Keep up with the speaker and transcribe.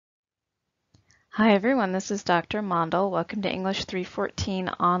Hi everyone, this is Dr. Mondal. Welcome to English 314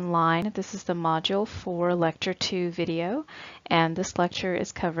 Online. This is the Module 4 Lecture 2 video, and this lecture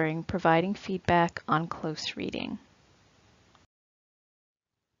is covering providing feedback on close reading.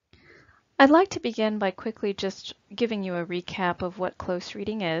 I'd like to begin by quickly just giving you a recap of what close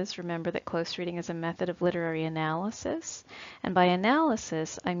reading is. Remember that close reading is a method of literary analysis, and by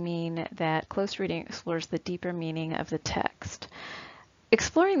analysis I mean that close reading explores the deeper meaning of the text.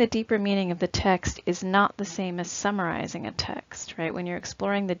 Exploring the deeper meaning of the text is not the same as summarizing a text, right? When you're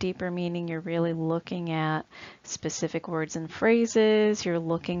exploring the deeper meaning, you're really looking at specific words and phrases. You're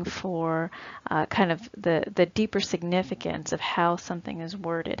looking for kind of the deeper significance of how something is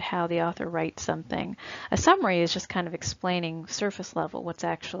worded, how the author writes something. A summary is just kind of explaining surface level what's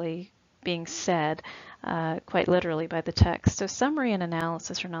actually being said quite literally by the text. So summary and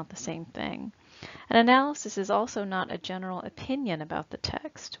analysis are not the same thing. An analysis is also not a general opinion about the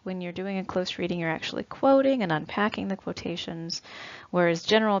text. When you're doing a close reading, you're actually quoting and unpacking the quotations, whereas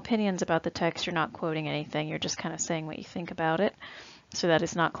general opinions about the text, you're not quoting anything, you're just kind of saying what you think about it. So that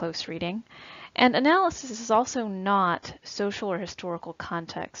is not close reading. And analysis is also not social or historical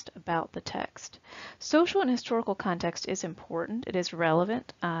context about the text. Social and historical context is important. It is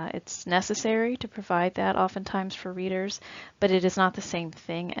relevant. It's necessary to provide that oftentimes for readers, but it is not the same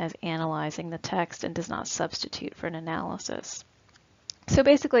thing as analyzing the text and does not substitute for an analysis. So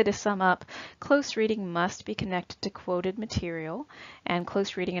basically, to sum up, close reading must be connected to quoted material, and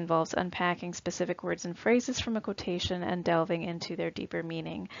close reading involves unpacking specific words and phrases from a quotation and delving into their deeper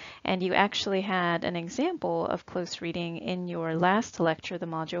meaning. And you actually had an example of close reading in your last lecture, the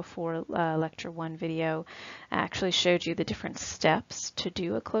Module 4 Lecture 1 video. Actually showed you the different steps to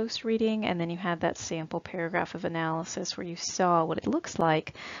do a close reading, and then you had that sample paragraph of analysis where you saw what it looks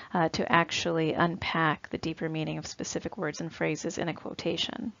like to actually unpack the deeper meaning of specific words and phrases in a quotation.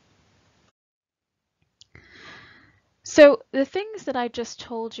 So the things that I just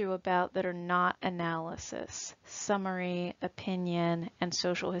told you about that are not analysis, summary, opinion, and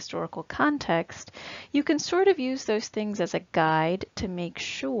social historical context, you can sort of use those things as a guide to make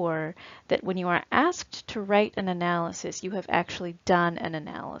sure that when you are asked to write an analysis, you have actually done an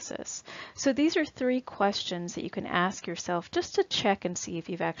analysis. So these are 3 questions that you can ask yourself just to check and see if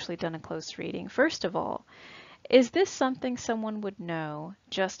you've actually done a close reading. First of all, is this something someone would know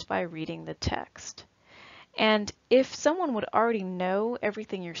just by reading the text? And if someone would already know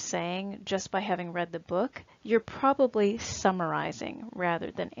everything you're saying just by having read the book, you're probably summarizing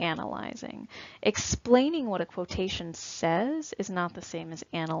rather than analyzing. Explaining what a quotation says is not the same as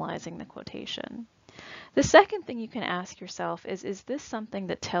analyzing the quotation. The second thing you can ask yourself is this something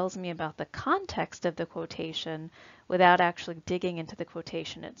that tells me about the context of the quotation without actually digging into the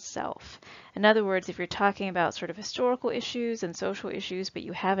quotation itself? In other words, if you're talking about sort of historical issues and social issues, but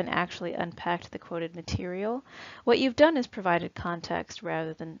you haven't actually unpacked the quoted material, what you've done is provided context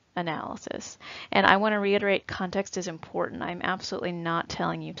rather than analysis. And I want to reiterate, context is important. I'm absolutely not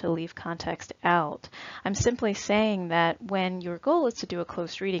telling you to leave context out. I'm simply saying that when your goal is to do a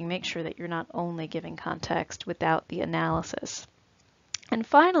close reading, make sure that you're not only giving context without the analysis. And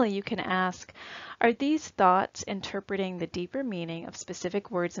finally, you can ask, are these thoughts interpreting the deeper meaning of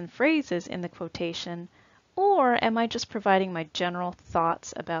specific words and phrases in the quotation, or am I just providing my general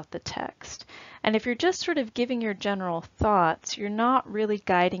thoughts about the text? And if you're just sort of giving your general thoughts, you're not really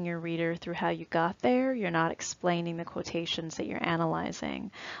guiding your reader through how you got there. You're not explaining the quotations that you're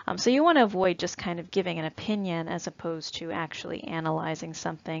analyzing. So you want to avoid just kind of giving an opinion as opposed to actually analyzing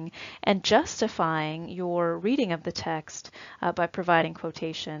something and justifying your reading of the text by providing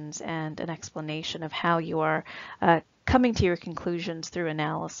quotations and an explanation of how you are coming to your conclusions through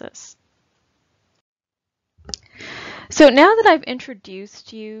analysis. So now that I've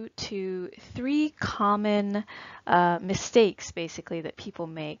introduced you to 3 common mistakes basically that people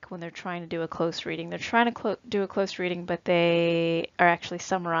make when they're trying to do a close reading. They're trying to do a close reading, but they are actually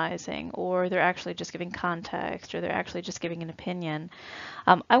summarizing, or they're actually just giving context, or they're actually just giving an opinion.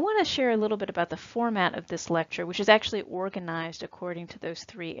 I want to share a little bit about the format of this lecture, which is actually organized according to those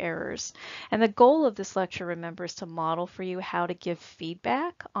 3 errors. And the goal of this lecture, remember, is to model for you how to give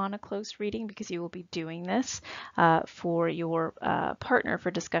feedback on a close reading, because you will be doing this for your partner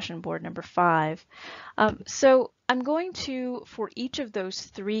for discussion board number 5. So I'm going to, for each of those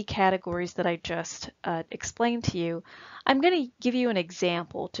 3 categories that I just explained to you, I'm going to give you an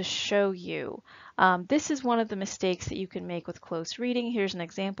example to show you. This is one of the mistakes that you can make with close reading. Here's an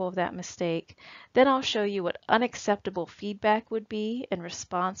example of that mistake. Then I'll show you what unacceptable feedback would be in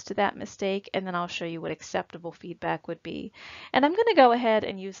response to that mistake, and then I'll show you what acceptable feedback would be. And I'm going to go ahead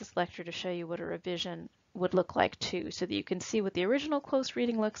and use this lecture to show you what a revision would look like too, so that you can see what the original close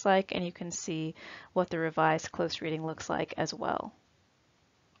reading looks like and you can see what the revised close reading looks like as well.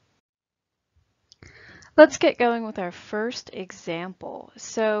 Let's get going with our first example.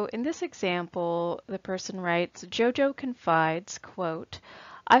 So in this example, the person writes, Jojo confides, quote,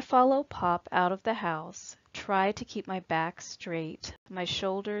 I follow Pop out of the house, try to keep my back straight, my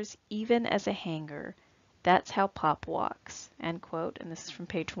shoulders even as a hanger. That's how Pop walks, end quote. And this is from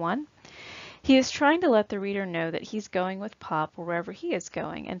page 1. He is trying to let the reader know that he's going with Pop wherever he is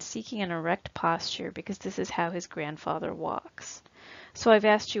going and seeking an erect posture because this is how his grandfather walks. So I've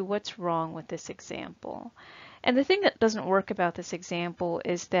asked you what's wrong with this example. And the thing that doesn't work about this example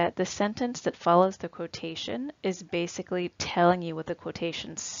is that the sentence that follows the quotation is basically telling you what the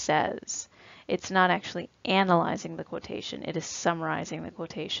quotation says. It's not actually analyzing the quotation, it is summarizing the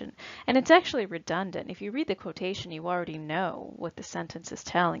quotation. And it's actually redundant. If you read the quotation, you already know what the sentence is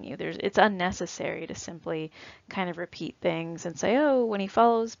telling you. It's unnecessary to simply kind of repeat things and say, oh, when he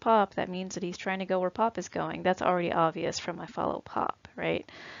follows Pop, that means that he's trying to go where Pop is going. That's already obvious from I follow Pop, right?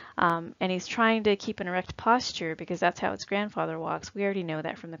 And he's trying to keep an erect posture because that's how his grandfather walks. We already know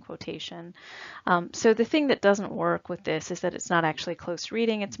that from the quotation. So the thing that doesn't work with this is that it's not actually close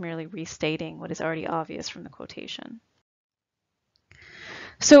reading, it's merely restating what is already obvious from the quotation.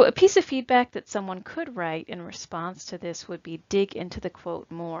 So a piece of feedback that someone could write in response to this would be dig into the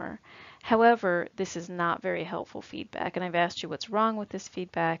quote more. However, this is not very helpful feedback, and I've asked you what's wrong with this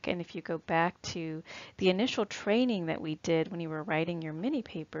feedback, and if you go back to the initial training that we did when you were writing your mini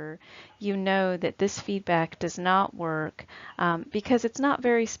paper, you know that this feedback does not work because it's not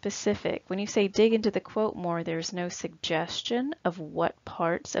very specific. When you say dig into the quote more, there's no suggestion of what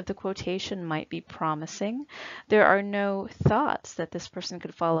parts of the quotation might be promising. There are no thoughts that this person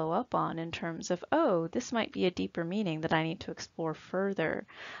could follow up on in terms of, oh, this might be a deeper meaning that I need to explore further.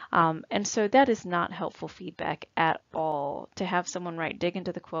 And so that is not helpful feedback at all. To have someone write, dig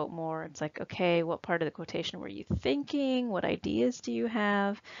into the quote more, it's like, okay, what part of the quotation were you thinking? What ideas do you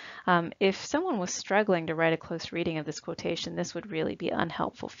have? If someone was struggling to write a close reading of this quotation, this would really be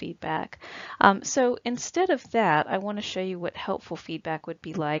unhelpful feedback. So instead of that, I want to show you what helpful feedback would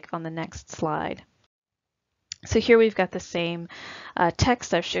be like on the next slide. So here we've got the same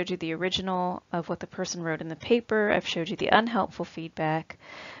text. I've showed you the original of what the person wrote in the paper. I've showed you the unhelpful feedback.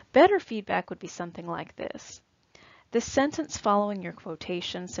 Better feedback would be something like this. The sentence following your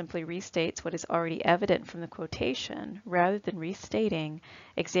quotation simply restates what is already evident from the quotation. Rather than restating,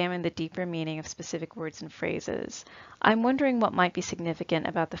 examine the deeper meaning of specific words and phrases. I'm wondering what might be significant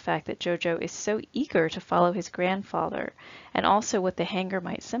about the fact that Jojo is so eager to follow his grandfather, and also what the hanger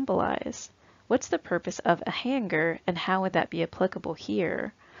might symbolize. What's the purpose of a hanger, and how would that be applicable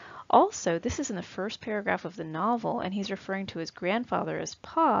here? Also, this is in the first paragraph of the novel, and he's referring to his grandfather as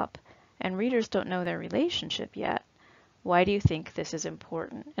Pop, and readers don't know their relationship yet. Why do you think this is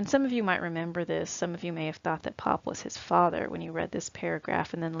important? And some of you might remember this. Some of you may have thought that Pop was his father when you read this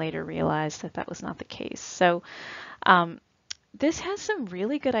paragraph and then later realized that that was not the case. So this has some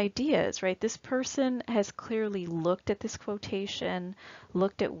really good ideas, right? This person has clearly looked at this quotation,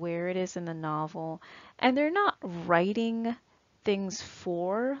 looked at where it is in the novel, and they're not writing things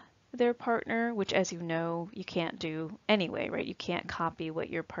for their partner, which, as you know, you can't do anyway, right? You can't copy what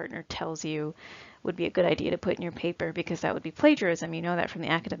your partner tells you would be a good idea to put in your paper because that would be plagiarism. You know that from the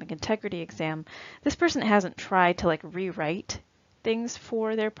academic integrity exam. This person hasn't tried to rewrite things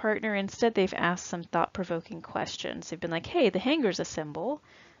for their partner. Instead, they've asked some thought-provoking questions. They've been like, hey, the hanger's a symbol.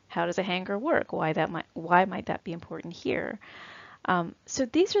 How does a hanger work? Why might that be important here? So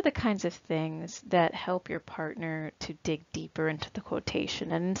these are the kinds of things that help your partner to dig deeper into the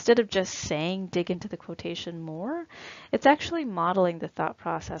quotation. And instead of just saying dig into the quotation more, it's actually modeling the thought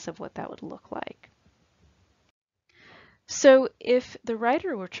process of what that would look like. So if the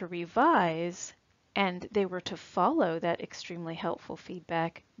writer were to revise and they were to follow that extremely helpful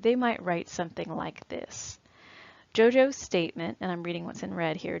feedback, they might write something like this. Jojo's statement, and I'm reading what's in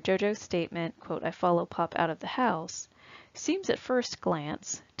red here, Jojo's statement, quote, I follow Pop out of the house, seems at first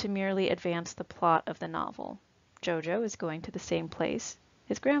glance to merely advance the plot of the novel. Jojo is going to the same place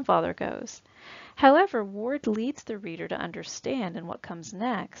his grandfather goes. However, Ward leads the reader to understand in what comes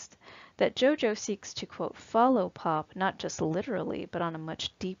next that Jojo seeks to, quote, follow Pop not just literally, but on a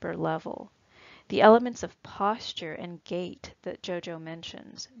much deeper level. The elements of posture and gait that Jojo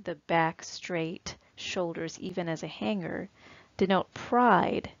mentions, the back straight, shoulders even as a hanger, denote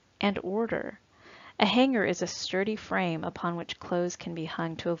pride and order. A hanger is a sturdy frame upon which clothes can be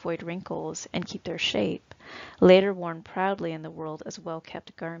hung to avoid wrinkles and keep their shape, later worn proudly in the world as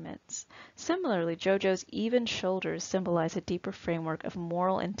well-kept garments. Similarly, Jojo's even shoulders symbolize a deeper framework of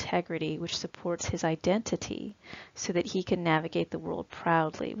moral integrity which supports his identity so that he can navigate the world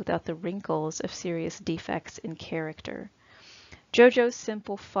proudly without the wrinkles of serious defects in character. Jojo's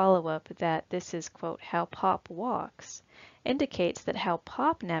simple follow-up that this is, quote, how Pop walks, indicates that how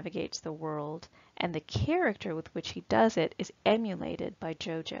Pop navigates the world and the character with which he does it is emulated by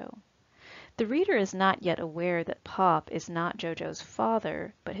Jojo. The reader is not yet aware that Pop is not Jojo's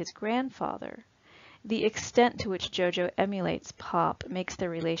father, but his grandfather. The extent to which Jojo emulates Pop makes their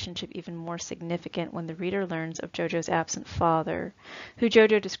relationship even more significant when the reader learns of Jojo's absent father, who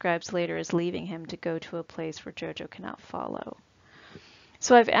Jojo describes later as leaving him to go to a place where Jojo cannot follow.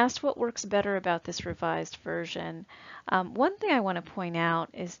 So I've asked what works better about this revised version. One thing I want to point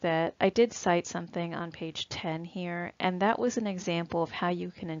out is that I did cite something on page 10 here, and that was an example of how you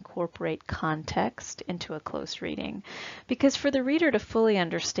can incorporate context into a close reading. Because for the reader to fully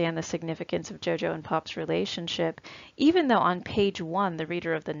understand the significance of Jojo and Pop's relationship, even though on page 1 the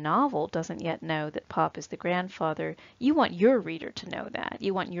reader of the novel doesn't yet know that Pop is the grandfather, you want your reader to know that.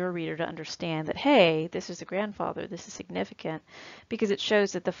 You want your reader to understand that, hey, this is the grandfather, this is significant, because it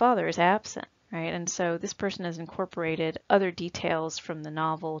shows that the father is absent, right? And so this person has incorporated other details from the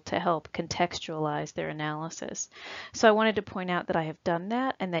novel to help contextualize their analysis. So I wanted to point out that I have done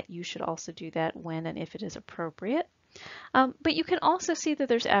that and that you should also do that when and if it is appropriate. But you can also see that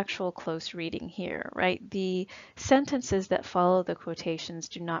there's actual close reading here, right? The sentences that follow the quotations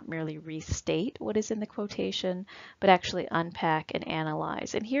do not merely restate what is in the quotation, but actually unpack and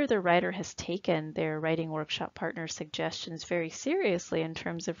analyze. And here the writer has taken their writing workshop partner's suggestions very seriously in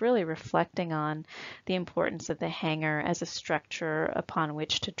terms of really reflecting on the importance of the hanger as a structure upon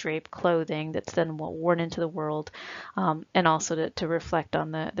which to drape clothing that's then worn into the world, and also to reflect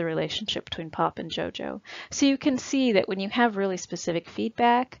on the relationship between Pop and Jojo. So you can see that when you have really specific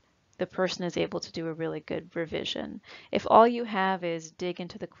feedback, the person is able to do a really good revision. If all you have is dig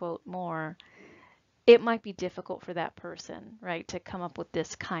into the quote more, it might be difficult for that person, right, to come up with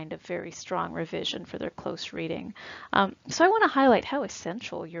this kind of very strong revision for their close reading. So I want to highlight how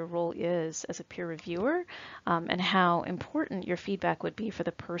essential your role is as a peer reviewer, and how important your feedback would be for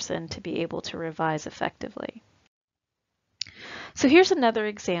the person to be able to revise effectively. So here's another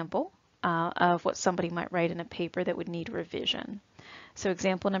example of what somebody might write in a paper that would need revision. So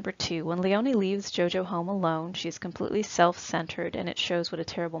example number 2, when Leonie leaves Jojo home alone, she is completely self-centered and it shows what a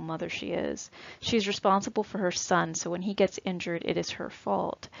terrible mother she is. She is responsible for her son, so when he gets injured, it is her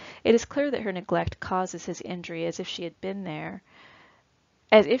fault. It is clear that her neglect causes his injury as if she had been there.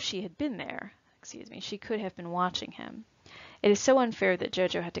 She could have been watching him. It is so unfair that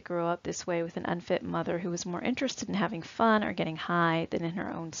Jojo had to grow up this way with an unfit mother who was more interested in having fun or getting high than in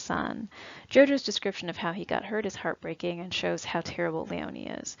her own son. Jojo's description of how he got hurt is heartbreaking and shows how terrible Leonie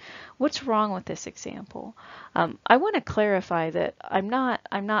is. What's wrong with this example? I want to clarify that I'm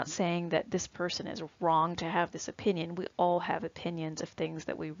not saying that this person is wrong to have this opinion. We all have opinions of things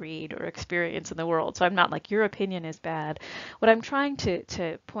that we read or experience in the world. So I'm not like your opinion is bad. What I'm trying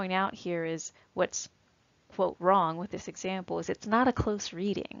to point out here is what's quote wrong with this example is it's not a close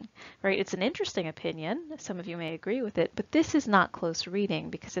reading, right? It's an interesting opinion. Some of you may agree with it, but this is not close reading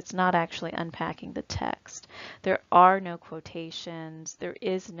because it's not actually unpacking the text. There are no quotations. There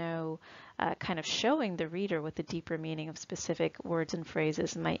is no kind of showing the reader what the deeper meaning of specific words and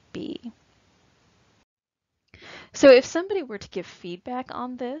phrases might be. So if somebody were to give feedback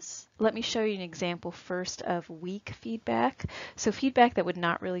on this, let me show you an example first of weak feedback. So feedback that would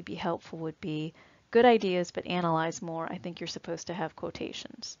not really be helpful would be, good ideas, but analyze more. I think you're supposed to have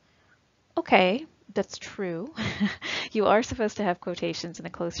quotations. Okay, that's true. You are supposed to have quotations in a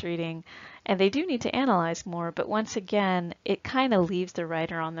close reading, and they do need to analyze more, but once again, it kind of leaves the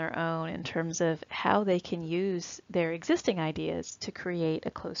writer on their own in terms of how they can use their existing ideas to create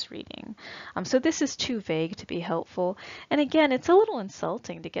a close reading. So this is too vague to be helpful, and again, it's a little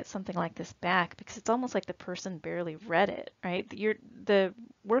insulting to get something like this back because it's almost like the person barely read it, right? The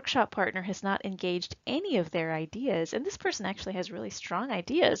workshop partner has not engaged any of their ideas, and this person actually has really strong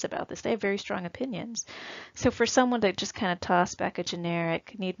ideas about this. They have very strong opinions. So for someone to just kind of toss back a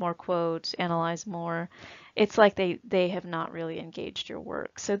generic, need more quotes, analyze more, it's like they have not really engaged your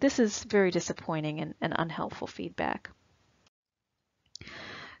work. So this is very disappointing and unhelpful feedback.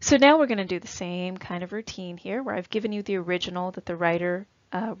 So now we're going to do the same kind of routine here where I've given you the original that the writer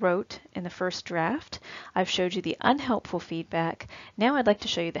wrote in the first draft. I've showed you the unhelpful feedback. Now I'd like to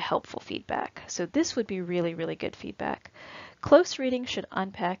show you the helpful feedback. So this would be really, really good feedback. Close reading should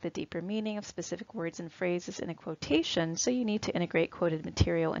unpack the deeper meaning of specific words and phrases in a quotation, so you need to integrate quoted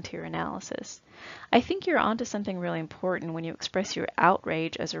material into your analysis. I think you're onto something really important when you express your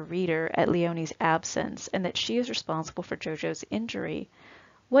outrage as a reader at Leonie's absence and that she is responsible for Jojo's injury.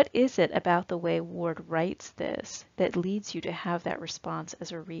 What is it about the way Ward writes this that leads you to have that response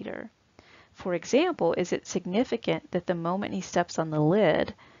as a reader? For example, is it significant that the moment he steps on the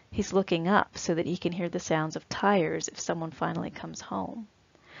lid, he's looking up so that he can hear the sounds of tires if someone finally comes home?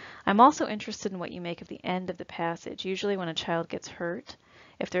 I'm also interested in what you make of the end of the passage. Usually when a child gets hurt,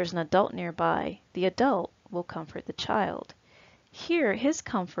 if there's an adult nearby, the adult will comfort the child. Here, his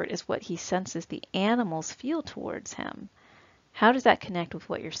comfort is what he senses the animals feel towards him. How does that connect with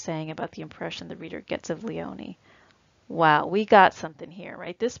what you're saying about the impression the reader gets of Leonie? Wow, we got something here,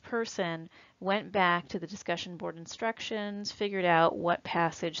 right? This person went back to the discussion board instructions, figured out what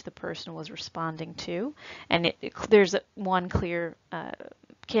passage the person was responding to, and there's one clear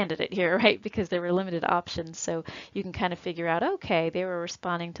candidate here, right? Because there were limited options, so you can kind of figure out, okay, they were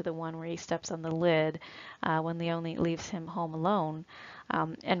responding to the one where he steps on the lid when Leonie leaves him home alone.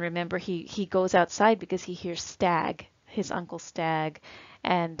 And remember, he goes outside because he hears Stag, his uncle Stag,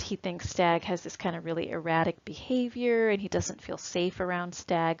 and he thinks Stag has this kind of really erratic behavior and he doesn't feel safe around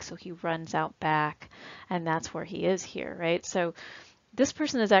Stag, so he runs out back, and that's where he is here, right? So this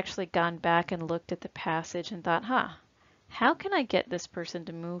person has actually gone back and looked at the passage and thought, how can I get this person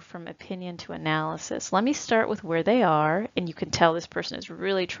to move from opinion to analysis? Let me start with where they are, and you can tell this person is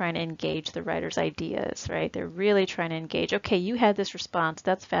really trying to engage the writer's ideas, right? They're really trying to engage, okay, you had this response,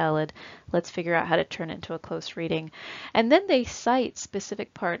 that's valid, let's figure out how to turn it into a close reading. And then they cite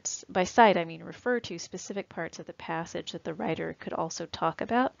specific parts, by cite I mean refer to specific parts of the passage that the writer could also talk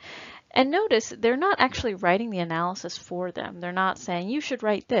about. And notice they're not actually writing the analysis for them. They're not saying, you should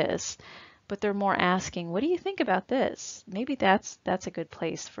write this, but they're more asking, what do you think about this? Maybe that's a good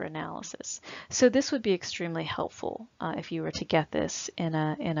place for analysis. So this would be extremely helpful if you were to get this in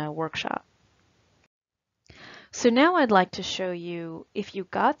a workshop. So now I'd like to show you, if you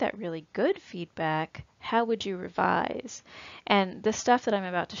got that really good feedback, how would you revise? And the stuff that I'm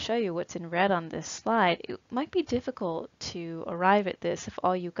about to show you, what's in red on this slide, it might be difficult to arrive at this if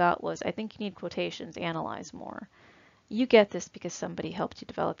all you got was, I think you need quotations, analyze more. You get this because somebody helped you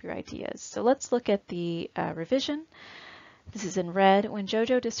develop your ideas. So let's look at the revision. This is in red. When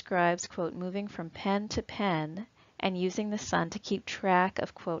Jojo describes, quote, moving from pen to pen and using the sun to keep track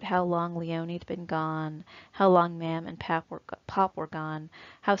of, quote, how long Leonie'd been gone, how long Mam and Pop were gone,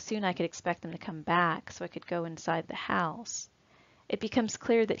 how soon I could expect them to come back so I could go inside the house, it becomes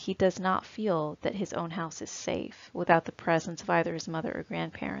clear that he does not feel that his own house is safe without the presence of either his mother or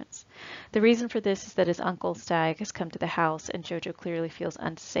grandparents. The reason for this is that his uncle Stag has come to the house and Jojo clearly feels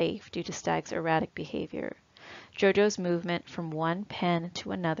unsafe due to Stag's erratic behavior. Jojo's movement from one pen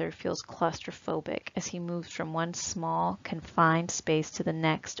to another feels claustrophobic as he moves from one small, confined space to the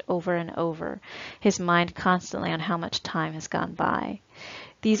next over and over, his mind constantly on how much time has gone by.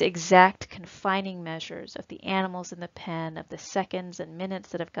 These exact confining measures of the animals in the pen, of the seconds and minutes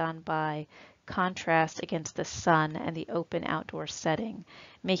that have gone by, contrast against the sun and the open outdoor setting,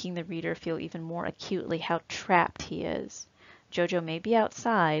 making the reader feel even more acutely how trapped he is. Jojo may be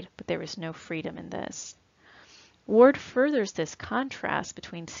outside, but there is no freedom in this. Ward furthers this contrast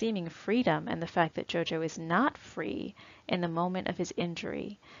between seeming freedom and the fact that Jojo is not free in the moment of his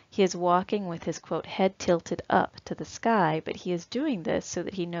injury. He is walking with his, quote, head tilted up to the sky, but he is doing this so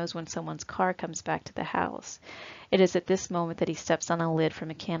that he knows when someone's car comes back to the house. It is at this moment that he steps on a lid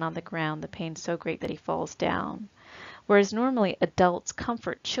from a can on the ground, the pain so great that he falls down. Whereas normally adults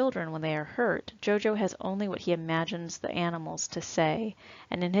comfort children when they are hurt, Jojo has only what he imagines the animals to say,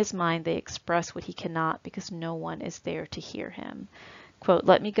 and in his mind they express what he cannot because no one is there to hear him. Quote,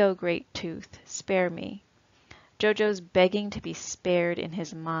 let me go, Great Tooth, spare me. Jojo's begging to be spared in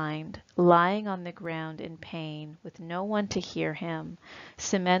his mind, lying on the ground in pain, with no one to hear him,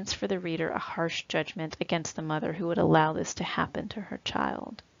 cements for the reader a harsh judgment against the mother who would allow this to happen to her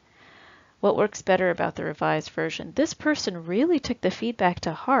child. What works better about the revised version? This person really took the feedback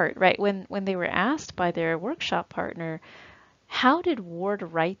to heart, right? When they were asked by their workshop partner, how did Ward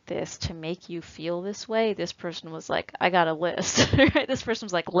write this to make you feel this way? This person was like, I got a list, right? This person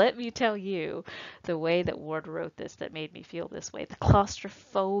was like, let me tell you the way that Ward wrote this that made me feel this way. The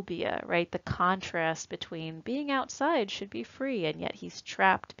claustrophobia, right? The contrast between being outside should be free and yet he's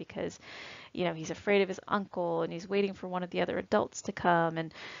trapped because he's afraid of his uncle and he's waiting for one of the other adults to come.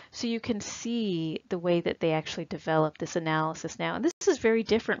 And so you can see the way that they actually develop this analysis now. And this is very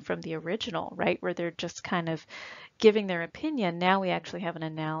different from the original, right? Where they're just kind of giving their opinion opinion, now we actually have an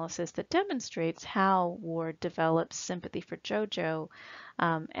analysis that demonstrates how Ward develops sympathy for JoJo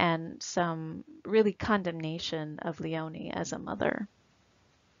and some really condemnation of Leonie as a mother.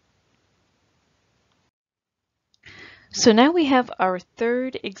 So now we have our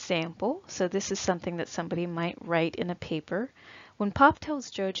third example. So this is something that somebody might write in a paper. When Pop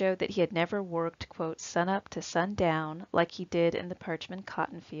tells Jojo that he had never worked, quote, sun up to sun down like he did in the Parchman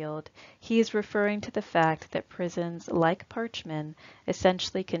cotton field, he is referring to the fact that prisons like Parchman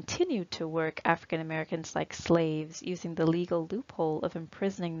essentially continued to work African Americans like slaves using the legal loophole of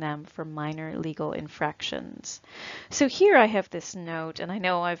imprisoning them for minor legal infractions. So here I have this note, and I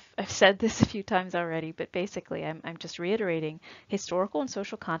know I've said this a few times already, but basically I'm just reiterating historical and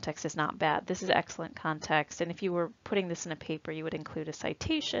social context is not bad. This is excellent context, and if you were putting this in a paper, you would include a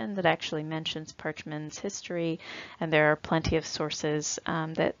citation that actually mentions Parchman's history, and there are plenty of sources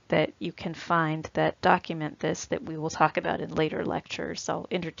that you can find that document this that we will talk about in later lectures. I'll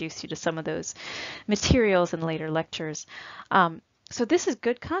introduce you to some of those materials in later lectures. So this is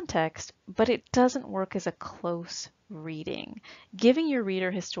good context, but it doesn't work as a close reading. Giving your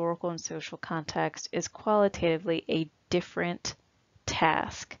reader historical and social context is qualitatively a different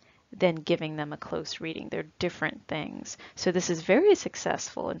task than giving them a close reading. They're different things. So this is very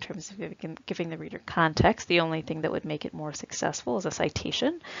successful in terms of giving the reader context. The only thing that would make it more successful is a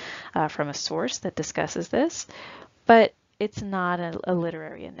citation from a source that discusses this, but it's not a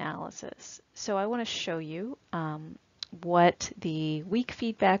literary analysis. So I want to show you what the weak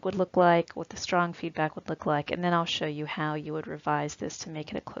feedback would look like, what the strong feedback would look like, and then I'll show you how you would revise this to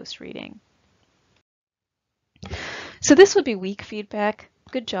make it a close reading. So this would be weak feedback.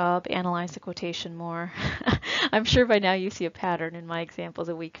 Good job, analyze the quotation more. I'm sure by now you see a pattern in my examples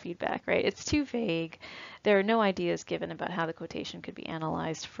of weak feedback, right? It's too vague. There are no ideas given about how the quotation could be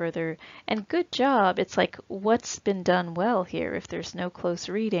analyzed further. And good job, it's like what's been done well here. If there's no close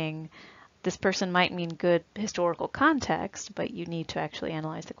reading, this person might mean good historical context, but you need to actually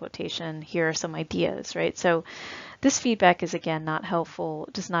analyze the quotation. Here are some ideas, right? So this feedback is, again, not helpful,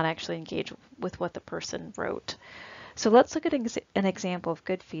 does not actually engage with what the person wrote. So let's look at an example of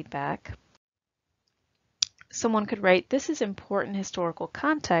good feedback. Someone could write, this is important historical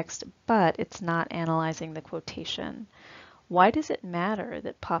context, but it's not analyzing the quotation. Why does it matter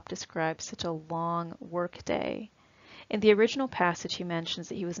that Pop describes such a long work day? In the original passage, he mentions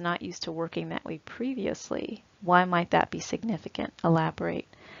that he was not used to working that way previously. Why might that be significant? Elaborate.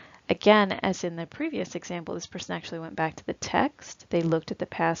 Again, as in the previous example, this person actually went back to the text. They looked at the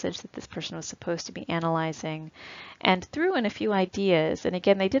passage that this person was supposed to be analyzing and threw in a few ideas. And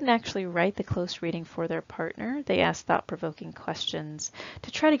again, they didn't actually write the close reading for their partner. They asked thought-provoking questions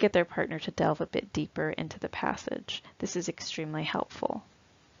to try to get their partner to delve a bit deeper into the passage. This is extremely helpful.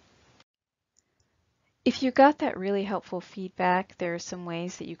 If you got that really helpful feedback, there are some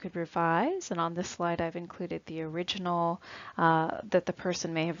ways that you could revise, and on this slide I've included the original that the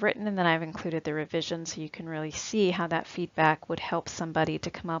person may have written, and then I've included the revision so you can really see how that feedback would help somebody to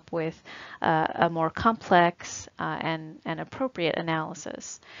come up with a more complex and appropriate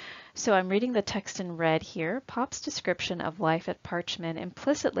analysis. So I'm reading the text in red here. Pop's description of life at Parchman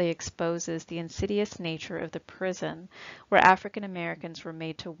implicitly exposes the insidious nature of the prison where African Americans were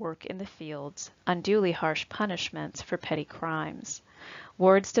made to work in the fields, unduly harsh punishments for petty crimes.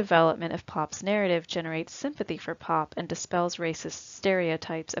 Ward's development of Pop's narrative generates sympathy for Pop and dispels racist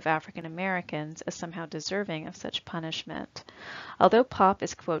stereotypes of African Americans as somehow deserving of such punishment. Although Pop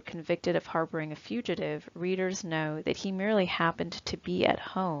is, quote, convicted of harboring a fugitive, readers know that he merely happened to be at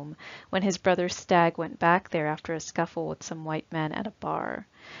home when his brother Stagg went back there after a scuffle with some white men at a bar.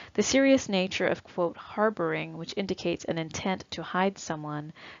 The serious nature of, quote, harboring, which indicates an intent to hide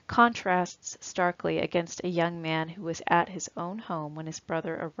someone, contrasts starkly against a young man who was at his own home when his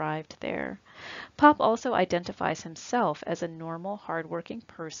brother arrived there. Pop also identifies himself as a normal, hardworking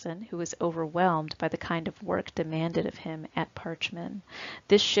person who was overwhelmed by the kind of work demanded of him at Parchman.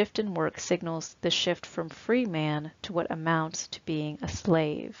 This shift in work signals the shift from free man to what amounts to being a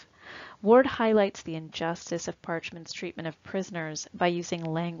slave. Ward highlights the injustice of Parchman's treatment of prisoners by using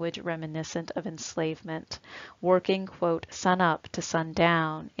language reminiscent of enslavement, working, quote, sun up to sun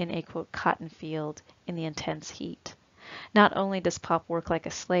down in a, quote, cotton field in the intense heat. Not only does Pop work like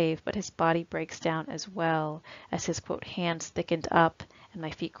a slave, but his body breaks down as well as his, quote, hands thickened up and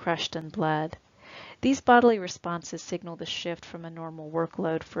my feet crushed and bled. These bodily responses signal the shift from a normal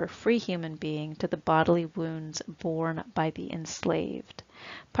workload for a free human being to the bodily wounds borne by the enslaved.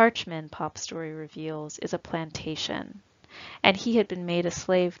 Parchman, Pop's story reveals, is a plantation, and he had been made a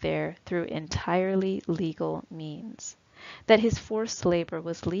slave there through entirely legal means. that his forced labor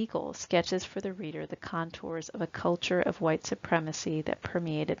was legal sketches for the reader the contours of a culture of white supremacy that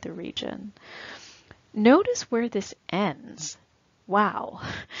permeated the region. Notice where this ends. Wow,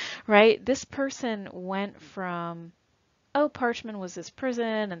 right? This person went from, oh, Parchman was this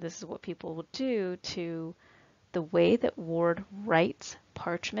prison and this is what people will do, to the way that Ward writes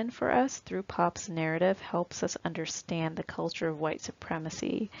Parchman for us through Pop's narrative helps us understand the culture of white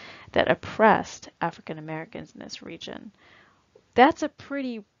supremacy that oppressed African Americans in this region. That's a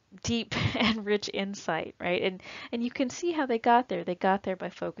pretty deep and rich insight, right? And you can see how they got there. They got there by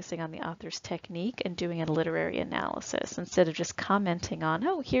focusing on the author's technique and doing a literary analysis instead of just commenting on,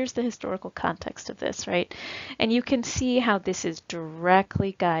 oh, here's the historical context of this, right? And you can see how this is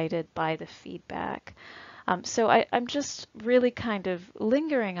directly guided by the feedback. So I'm just really kind of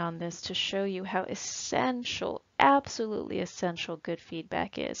lingering on this to show you how essential, absolutely essential good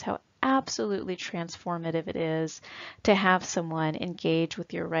feedback is, how absolutely transformative it is to have someone engage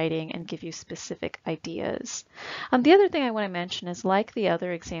with your writing and give you specific ideas. The other thing I want to mention is, like the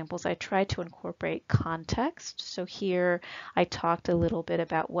other examples, I tried to incorporate context. So here I talked a little bit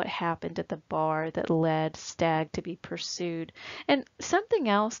about what happened at the bar that led Stagg to be pursued. And something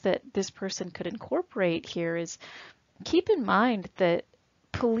else that this person could incorporate here is keep in mind that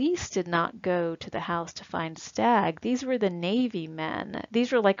police did not go to the house to find Stagg. These were the Navy men.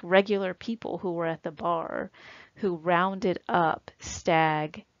 These were like regular people who were at the bar who rounded up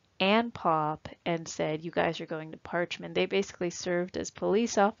Stagg and Pop and said, you guys are going to Parchman. They basically served as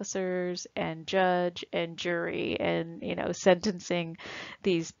police officers and judge and jury and, you know, sentencing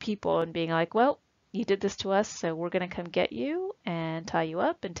these people and being like, well, you did this to us, so we're going to come get you and tie you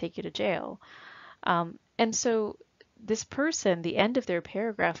up and take you to jail. And so this person, the end of their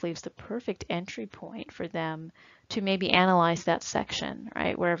paragraph leaves the perfect entry point for them to maybe analyze that section,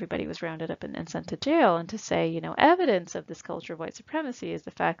 right, where everybody was rounded up and sent to jail, and to say, you know, evidence of this culture of white supremacy is the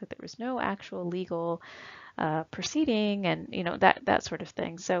fact that there was no actual legal proceeding and, you know, that sort of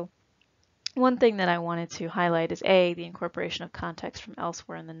thing. So one thing that I wanted to highlight is A, the incorporation of context from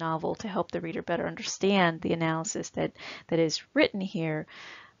elsewhere in the novel to help the reader better understand the analysis that is written here,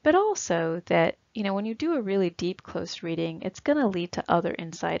 but also that, you know, when you do a really deep close reading, it's going to lead to other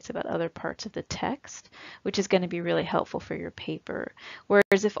insights about other parts of the text, which is going to be really helpful for your paper.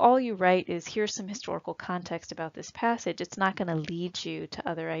 Whereas if all you write is, here's some historical context about this passage, it's not going to lead you to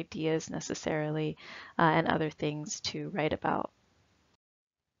other ideas necessarily and other things to write about.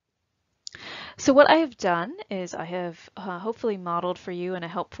 So what I have done is I have hopefully modeled for you in a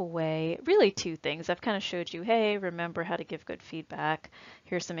helpful way really two things. I've kind of showed you, hey, remember how to give good feedback.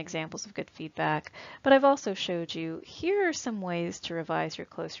 Here's some examples of good feedback. But I've also showed you, here are some ways to revise your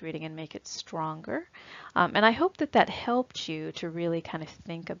close reading and make it stronger. And I hope that that helped you to really kind of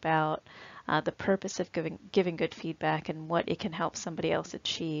think about the purpose of giving good feedback and what it can help somebody else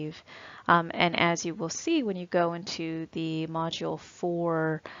achieve. And as you will see when you go into the Module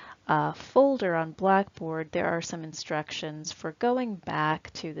 4 folder on Blackboard, there are some instructions for going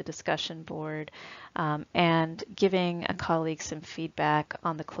back to the discussion board and giving a colleague some feedback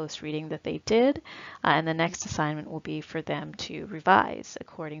on the close reading that they did. And the next assignment will be for them to revise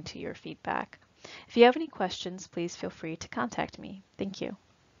according to your feedback. If you have any questions, please feel free to contact me. Thank you.